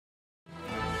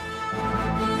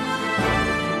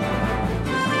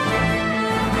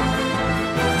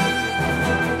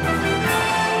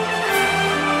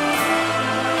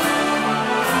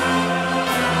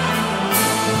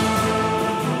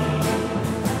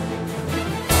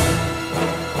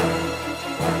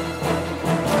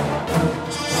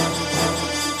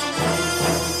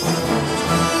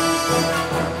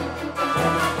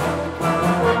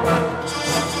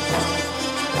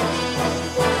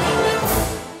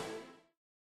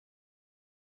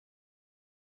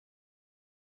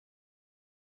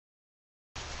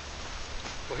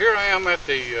here I am at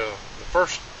the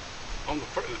first in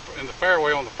the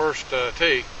fairway on the first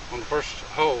tee on the first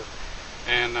hole,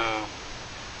 and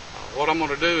what I'm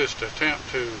going to do is to attempt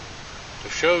to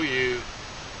show you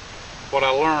what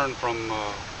I learned from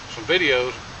some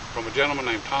videos from a gentleman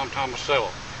named Tom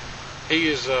Tomasello. He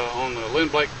is on the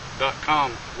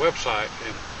LynnBlake.com website,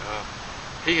 and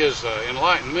he has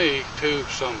enlightened me to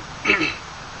some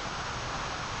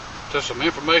some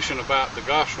information about the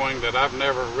golf swing that I've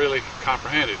never really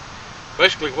comprehended.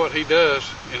 Basically, what he does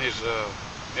in his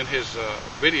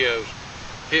videos,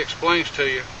 he explains to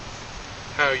you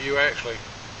how you actually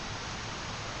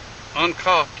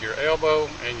uncock your elbow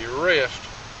and your wrist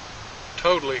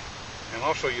totally, and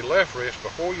also your left wrist,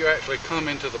 before you actually come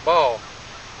into the ball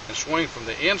and swing from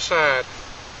the inside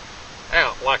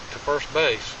out like to first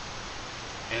base,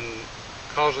 and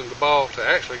causing the ball to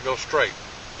actually go straight.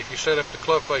 If you set up the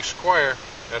club face square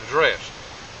at address,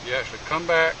 you actually come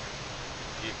back,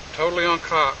 you totally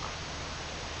uncock,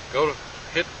 go to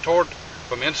hit toward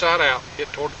from inside out, hit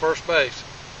toward the first base,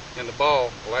 and the ball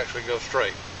will actually go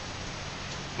straight.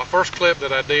 My first clip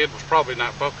that I did was probably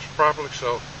not focused properly,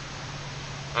 so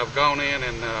I've gone in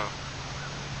and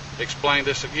explained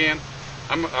this again.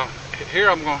 Here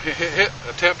I'm going to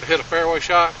attempt to hit a fairway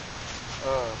shot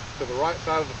to the right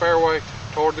side of the fairway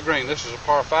toward the green. This is a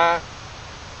par 5,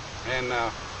 and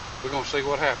we're going to see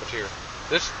what happens here.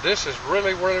 This is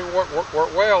really worked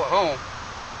well at home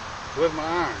with my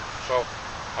iron. So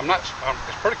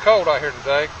it's pretty cold out here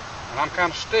today, and I'm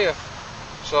kind of stiff.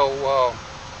 So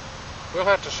we'll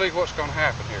have to see what's going to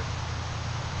happen here.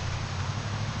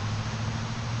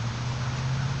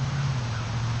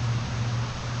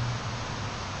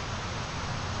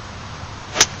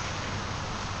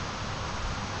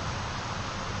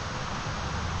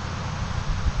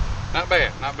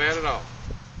 Not bad at all.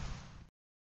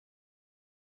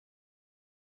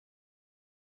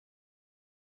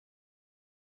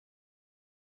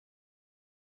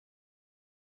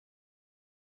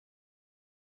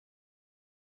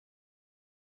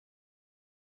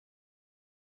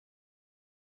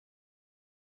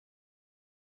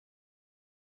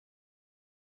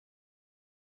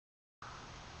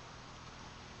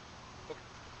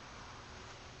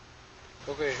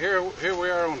 Okay, here we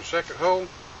are on the second hole,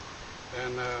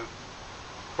 and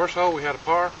first hole we had a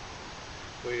par.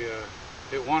 We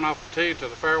hit one off the tee to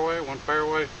the fairway, one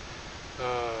fairway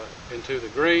into the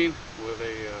green with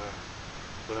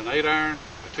an 8-iron,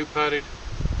 a 2-putted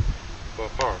for a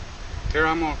par. Here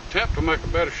I'm going to attempt to make a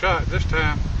better shot this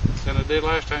time than I did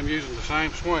last time using the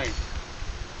same swing.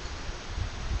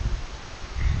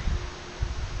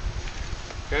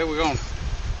 Okay, we're going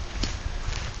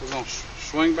to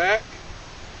swing back,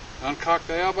 uncock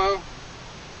the elbow,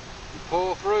 and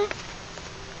pull through,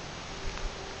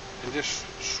 and just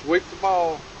sweep the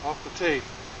ball off the tee.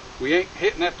 We ain't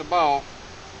hitting at the ball,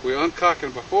 we're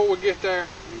uncocking before we get there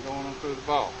and going on through the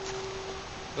ball.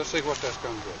 Let's see what that's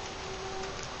going to do.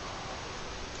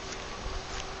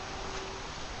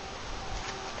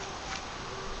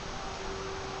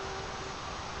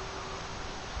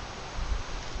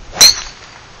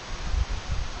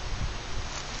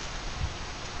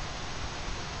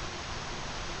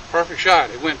 Perfect shot.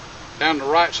 It went down the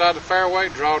right side of the fairway,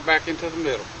 drawed back into the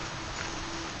middle.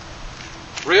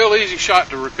 Real easy shot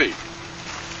to repeat.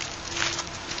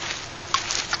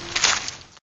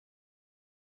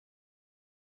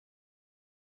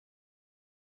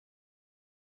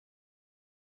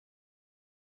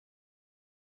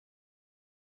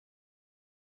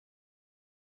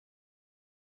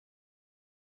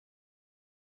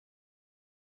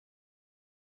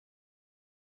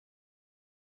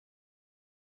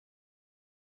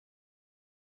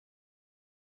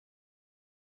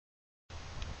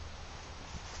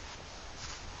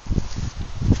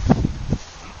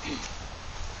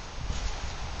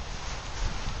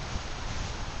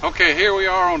 Okay, here we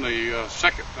are on the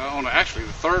actually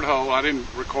the third hole. I didn't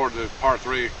record the par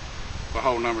 3 for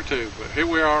hole number 2, but here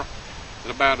we are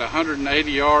at about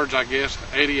 180 yards, I guess,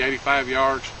 85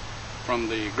 yards from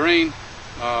the green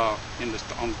on the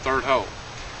third hole.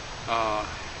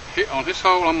 On this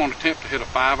hole, I'm going to attempt to hit a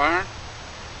 5-iron,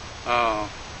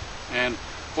 and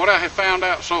what I have found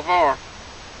out so far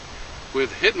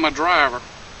with hitting my driver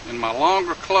and my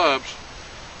longer clubs,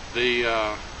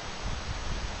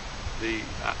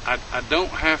 I don't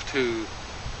have to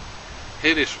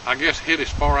hit as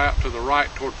far out to the right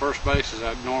toward first base as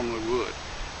I normally would.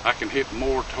 I can hit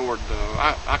more toward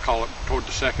I call it toward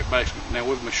the second baseman. Now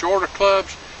with my shorter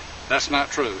clubs, that's not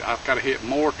true. I've got to hit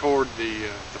more toward the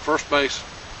first base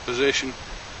position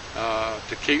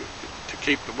to keep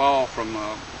the ball from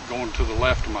going to the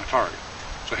left of my target.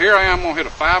 So here I am going to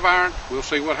hit a 5-iron. We'll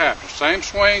see what happens. Same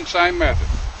swing, same method.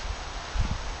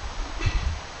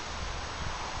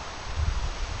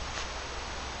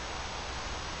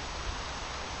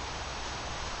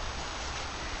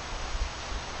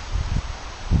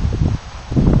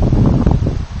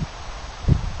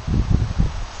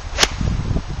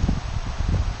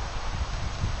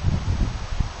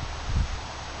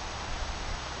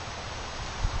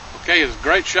 Okay, it's a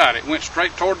great shot. It went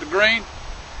straight toward the green.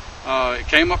 It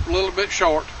came up a little bit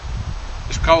short.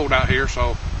 It's cold out here,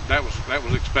 so that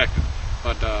was expected.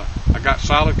 But I got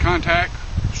solid contact,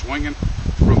 swinging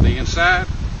from the inside,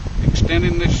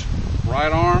 extending this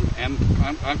right arm and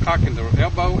uncocking the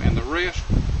elbow and the wrist,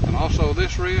 and also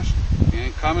this wrist,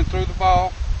 and coming through the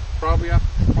ball. I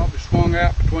probably swung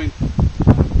out between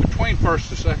first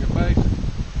and second base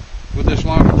with this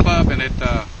longer club, and it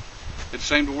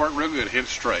seemed to work real good. It hit it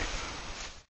straight.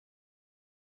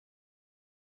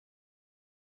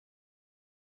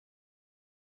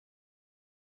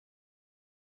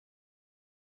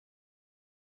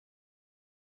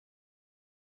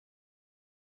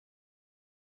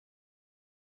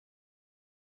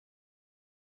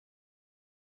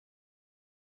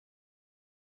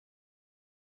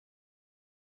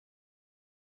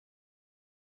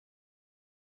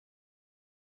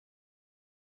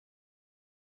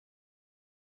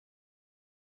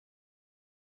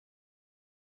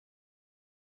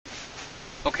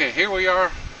 Okay, here we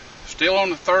are, still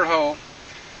on the third hole.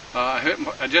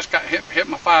 I just got hit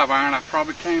my 5-iron. I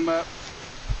probably came up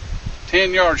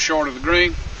 10 yards short of the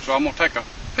green, so I'm going to take a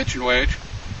pitching wedge,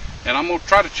 and I'm going to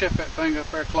try to chip that thing up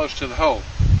there close to the hole.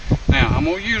 Now, I'm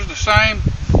going to use the same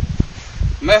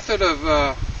method of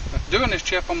doing this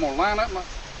chip. I'm going to line up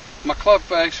my club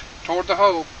face toward the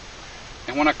hole,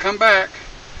 and when I come back,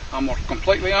 I'm going to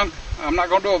completely I'm not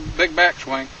going to do a big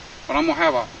backswing, but I'm going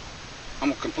to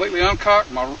completely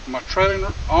uncock my trailing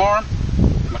arm,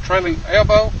 my trailing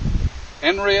elbow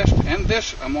and wrist, and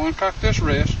this, I'm going to uncock this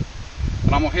wrist,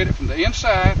 and I'm going to hit it from the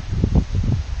inside,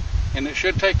 and it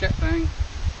should take that thing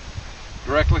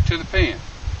directly to the pin.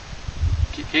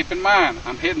 Keep in mind,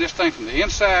 I'm hitting this thing from the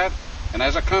inside, and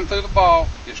as I come through the ball,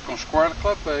 it's going to square the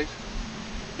club face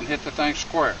and hit the thing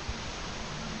square.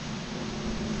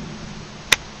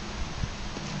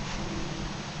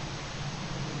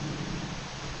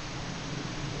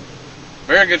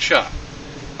 Very good shot.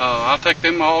 I'll take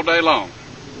them all day long.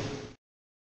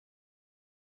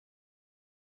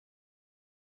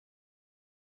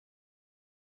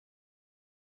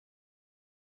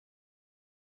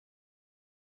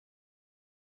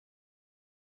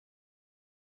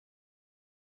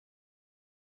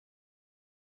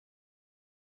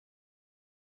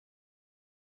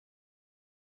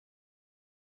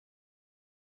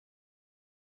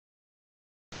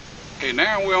 Okay,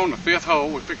 now we're on the 5th hole.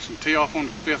 We're fixing to tee off on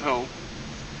the 5th hole.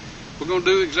 We're going to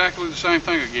do exactly the same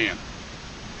thing again.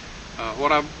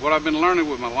 What I've been learning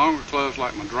with my longer clubs,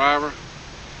 like my driver,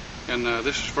 and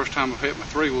this is the first time I've hit my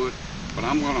 3-wood, but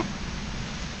I'm gonna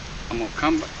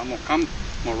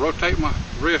rotate my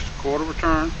wrist a quarter of a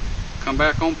turn, come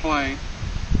back on plane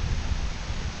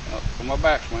for my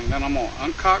backswing. Then I'm gonna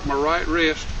uncock my right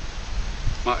wrist,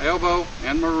 my elbow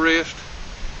and my wrist,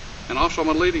 and also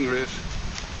my leading wrist.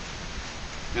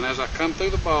 And as I come through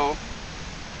the ball,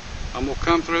 I'm gonna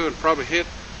come through and probably hit,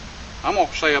 I'm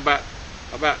gonna say about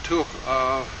 2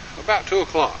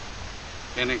 o'clock,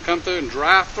 and then come through and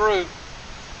drive through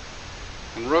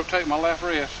and rotate my left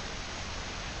wrist,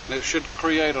 and it should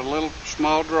create a little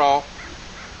small draw.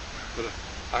 But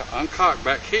I uncock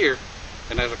back here,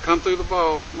 and as I come through the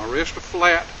ball, my wrists are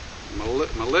flat, my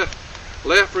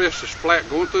left wrist is flat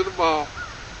going through the ball,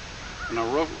 and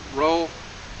I roll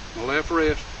my left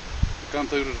wrist to come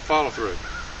through to the follow through.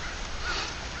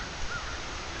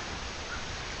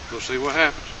 We'll see what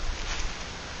happens.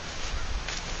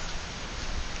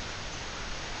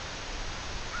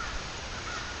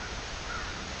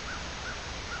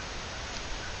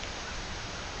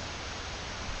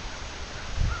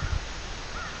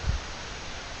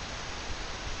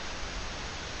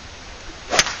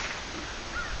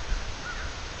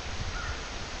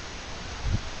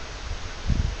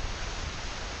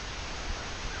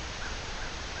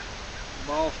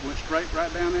 Ball went straight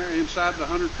right down there inside the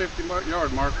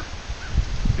 150-yard marker.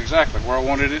 Exactly where I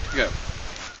wanted it to go.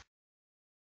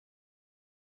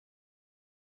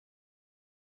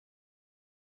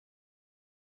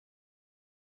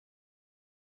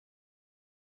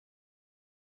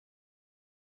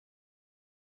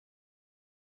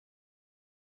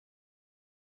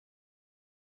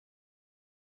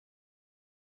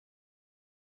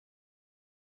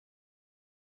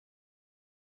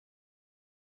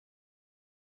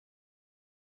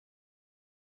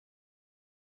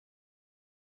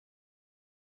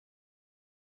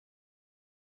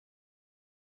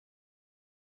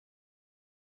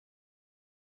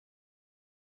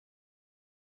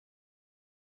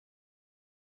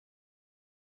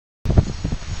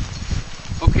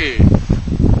 Okay,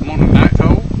 I'm on the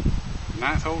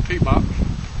ninth hole tee box,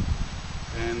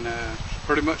 and it's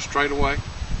pretty much straight away.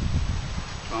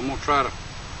 So I'm gonna try to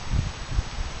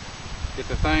get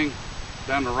the thing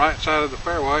down the right side of the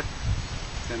fairway,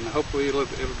 and hopefully it'll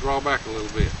draw back a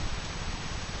little bit.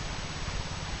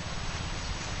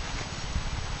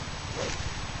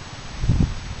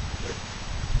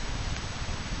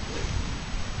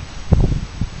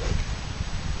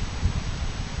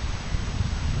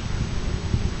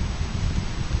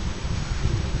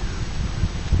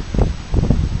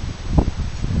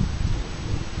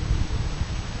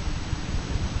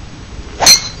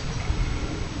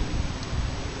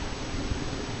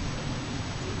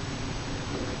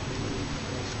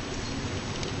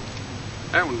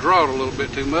 That one drawed a little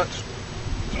bit too much.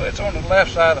 So it's on the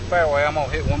left side of the fairway. I'm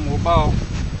gonna hit one more ball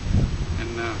and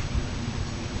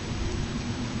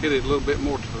hit it a little bit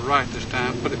more to the right this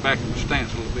time. Put it back in the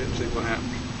stance a little bit and see what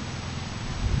happens.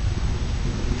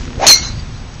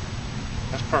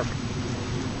 That's perfect.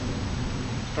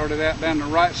 Started out down the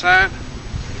right side,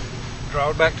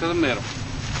 draw it back to the middle.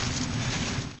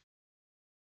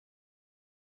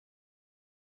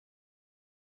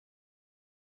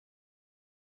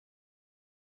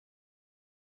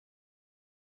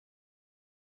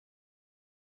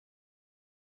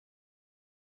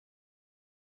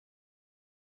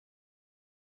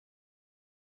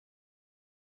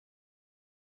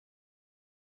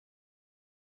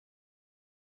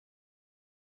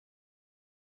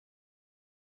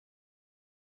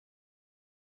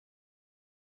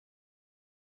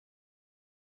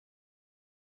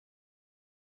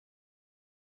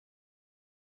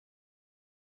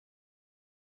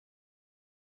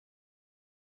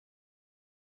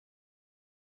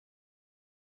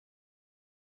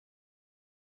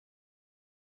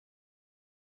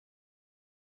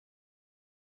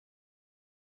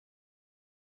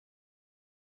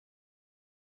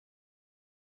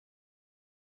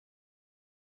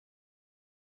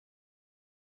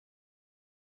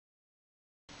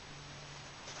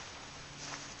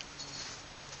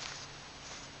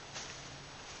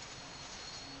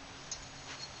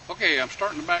 Okay, I'm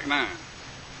starting the back nine.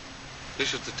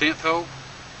 This is the 10th hole.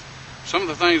 Some of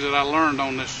the things that I learned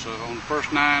on this on the first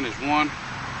nine is, one,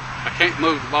 I can't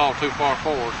move the ball too far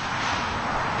forward.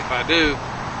 If I do,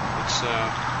 it's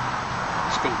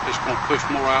going to push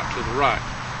more out to the right.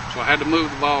 So I had to move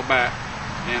the ball back,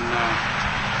 and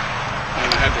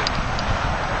I had to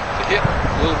hit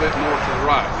a little bit more to the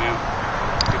right. Now,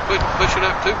 if you push it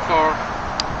up too far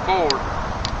forward,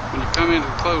 when you come into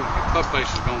the close, your club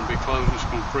face is going to be closed, and it's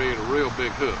going to create a real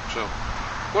big hook. So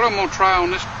what I'm going to try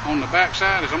on the back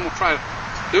side is I'm going to try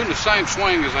doing the same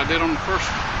swing as I did on the first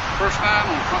nine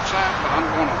on the front side, but I'm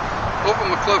going to open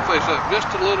my club face up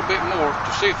just a little bit more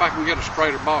to see if I can get a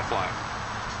straighter ball flight.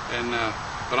 And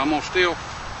but I'm going to still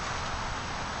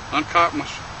uncock my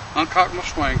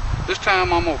swing. This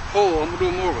time I'm going to pull. I'm going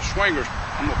to do more of a swinger.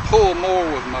 I'm going to pull more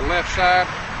with my left side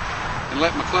and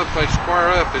let my club face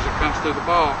square up as it comes through the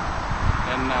ball,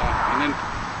 and then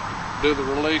do the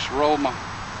release, roll my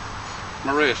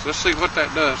wrist. Let's see what that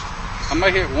does. I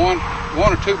may hit one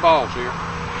or two balls here.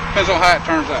 Depends on how it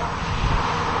turns out.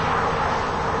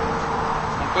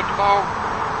 I'm gonna put the ball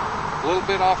a little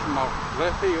bit off of my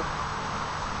left heel.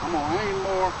 I'm gonna aim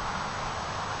more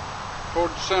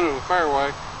toward the center of the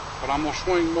fairway, but I'm gonna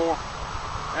swing more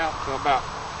out to about,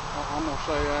 I'm gonna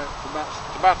say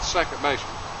about the second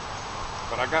baseman.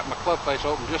 But I got my club face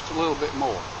open just a little bit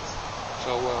more.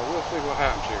 So we'll see what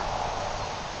happens here.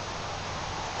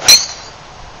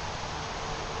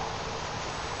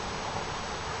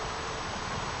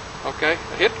 Okay,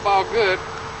 I hit the ball good,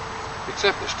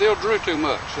 except it still drew too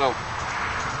much. So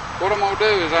what I'm going to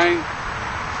do is aim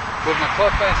with my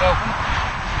club face open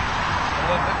a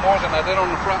little bit more than I did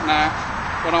on the front nine,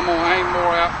 but I'm going to aim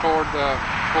more out toward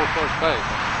first base,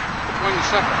 between the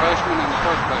second baseman and the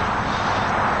first baseman.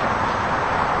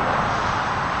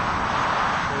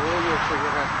 We'll see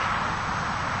what happens.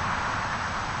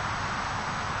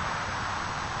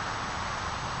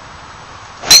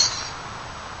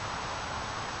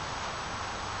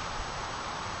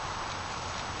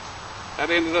 That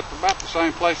ended up about the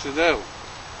same place as the other one.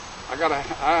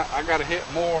 I gotta hit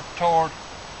more toward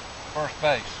first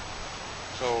base.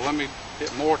 So let me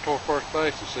hit more toward first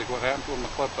base and see what happens with my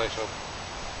club face open.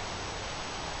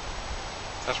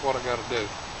 That's what I gotta do.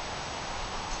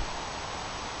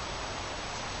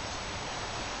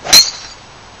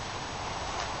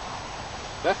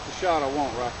 That's the shot I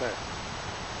want right there.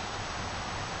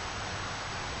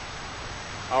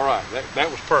 All right,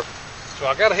 that was perfect. So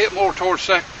I got to hit more toward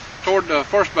the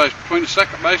first base, between the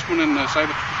second baseman and the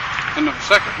second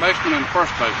baseman and the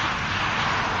first baseman.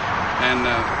 And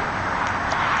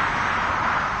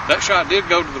that shot did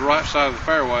go to the right side of the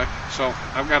fairway, so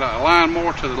I've got to align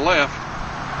more to the left,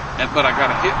 but I got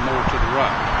to hit more to the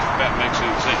right, if that makes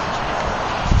any sense.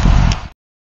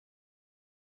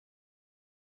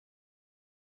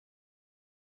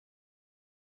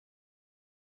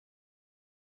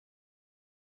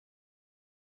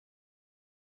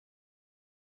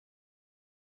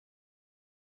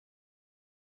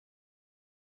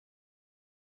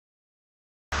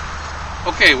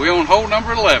 Okay, we're on hole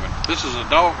number 11. This is a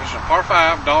par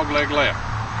 5 dog leg left.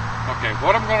 Okay,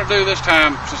 what I'm going to do this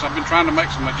time, since I've been trying to make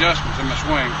some adjustments in my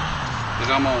swing, is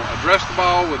I'm going to address the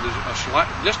ball with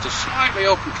just a slightly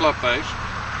open club face,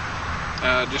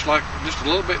 just a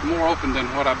little bit more open than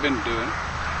what I've been doing.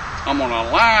 I'm going to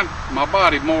align my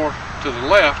body more to the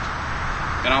left,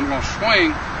 and I'm going to swing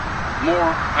more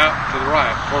out to the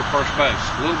right toward first base,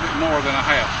 a little bit more than I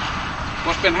have.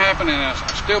 What's been happening is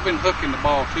I've still been hooking the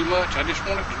ball too much. I just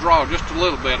want it to draw just a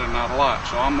little bit and not a lot.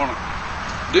 So I'm going to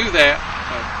do that,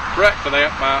 correct for that,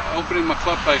 by opening my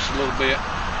club face a little bit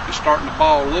and starting the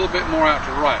ball a little bit more out to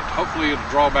the right. Hopefully it'll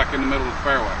draw back in the middle of the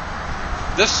fairway.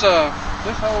 This hole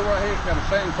right here has got a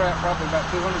sand trap probably about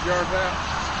 200 yards out.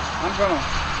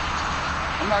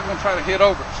 I'm not going to try to hit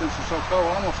over it since it's so cold.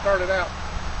 I'm going to start it out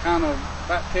kind of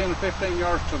about 10 to 15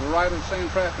 yards to the right of the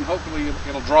sand trap, and hopefully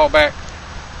it'll draw back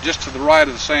just to the right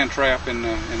of the sand trap and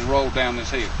roll down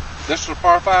this hill. This is a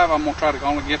par 5. I'm going to try to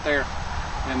only get there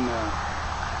on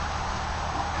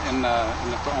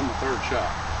the third shot.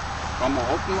 So I'm going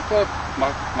to open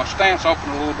my stance open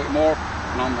a little bit more,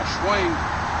 and I'm going to swing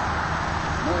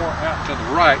more out to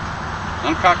the right,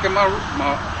 uncocking my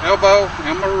elbow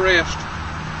and my wrist,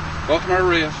 both my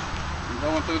wrists, and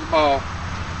going through the ball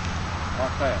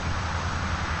like that.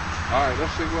 All right,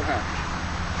 let's see what happens.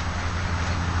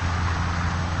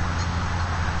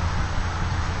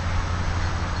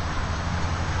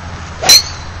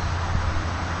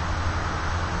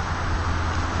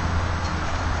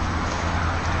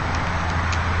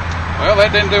 Well,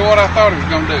 that didn't do what I thought it was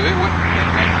going to do. It went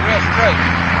real straight.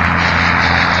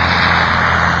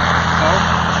 So,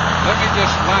 let me just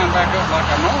line back up like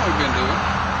I've normally been doing.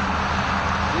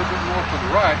 A little bit more to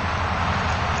the right.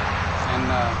 And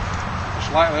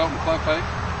slightly open club face.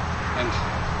 And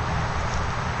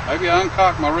maybe I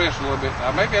uncocked my wrist a little bit.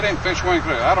 Maybe I didn't finish swing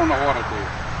through. I don't know what I did.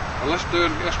 But let's do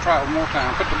it. Let's try it one more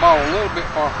time. Put the ball a little bit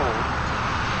far forward.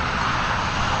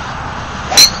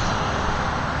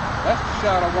 That's the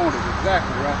shot I wanted,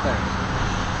 exactly right there.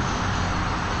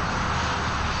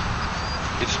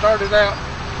 It started out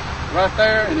right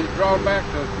there, and it drawed back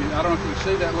to, I don't know if you can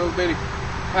see that little bitty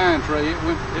pine tree.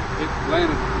 It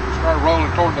landed, started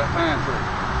rolling toward that pine tree.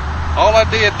 All I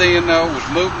did then, though, was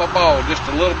move my ball just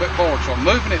a little bit forward. So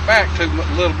moving it back to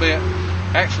a little bit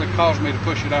actually caused me to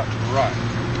push it out to the right.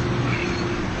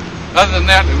 Other than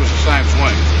that, it was the same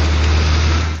swing.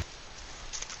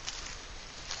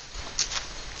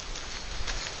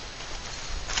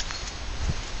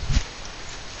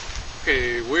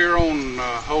 Okay, we're on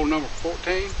hole number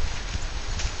 14. It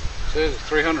says it's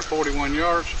 341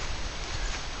 yards.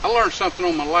 I learned something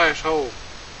on my last hole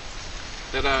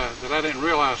that I didn't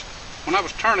realize. When I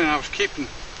was turning, I was keeping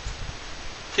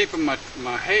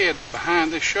my head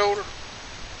behind this shoulder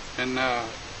and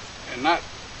not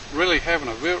really having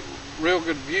a real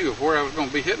good view of where I was going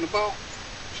to be hitting the ball.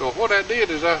 So what I did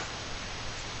is I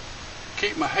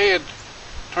keep my head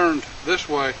turned this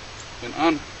way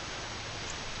and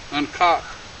uncock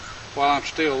while I'm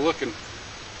still looking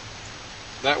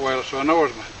that way. So in other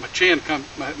words, my chin comes,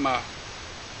 my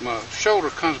shoulder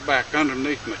comes back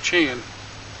underneath my chin,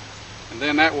 and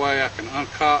then that way I can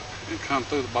uncock and come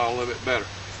through the ball a little bit better.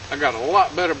 I got a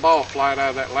lot better ball flight out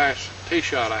of that last tee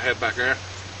shot I had back there.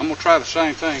 I'm going to try the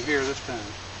same thing here this time.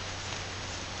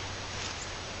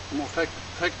 I'm going to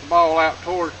take the ball out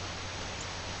toward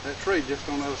that tree just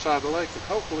on the other side of the lake, and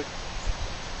hopefully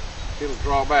it'll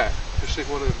draw back. Let's see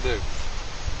what it'll do.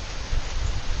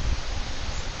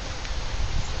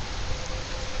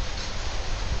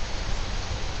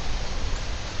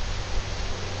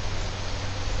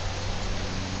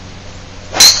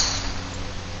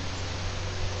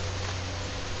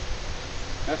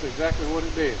 That's exactly what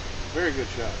it did. Very good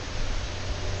shot.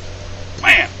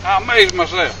 Man, I amazed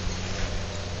myself.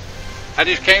 I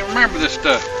just can't remember this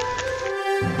stuff.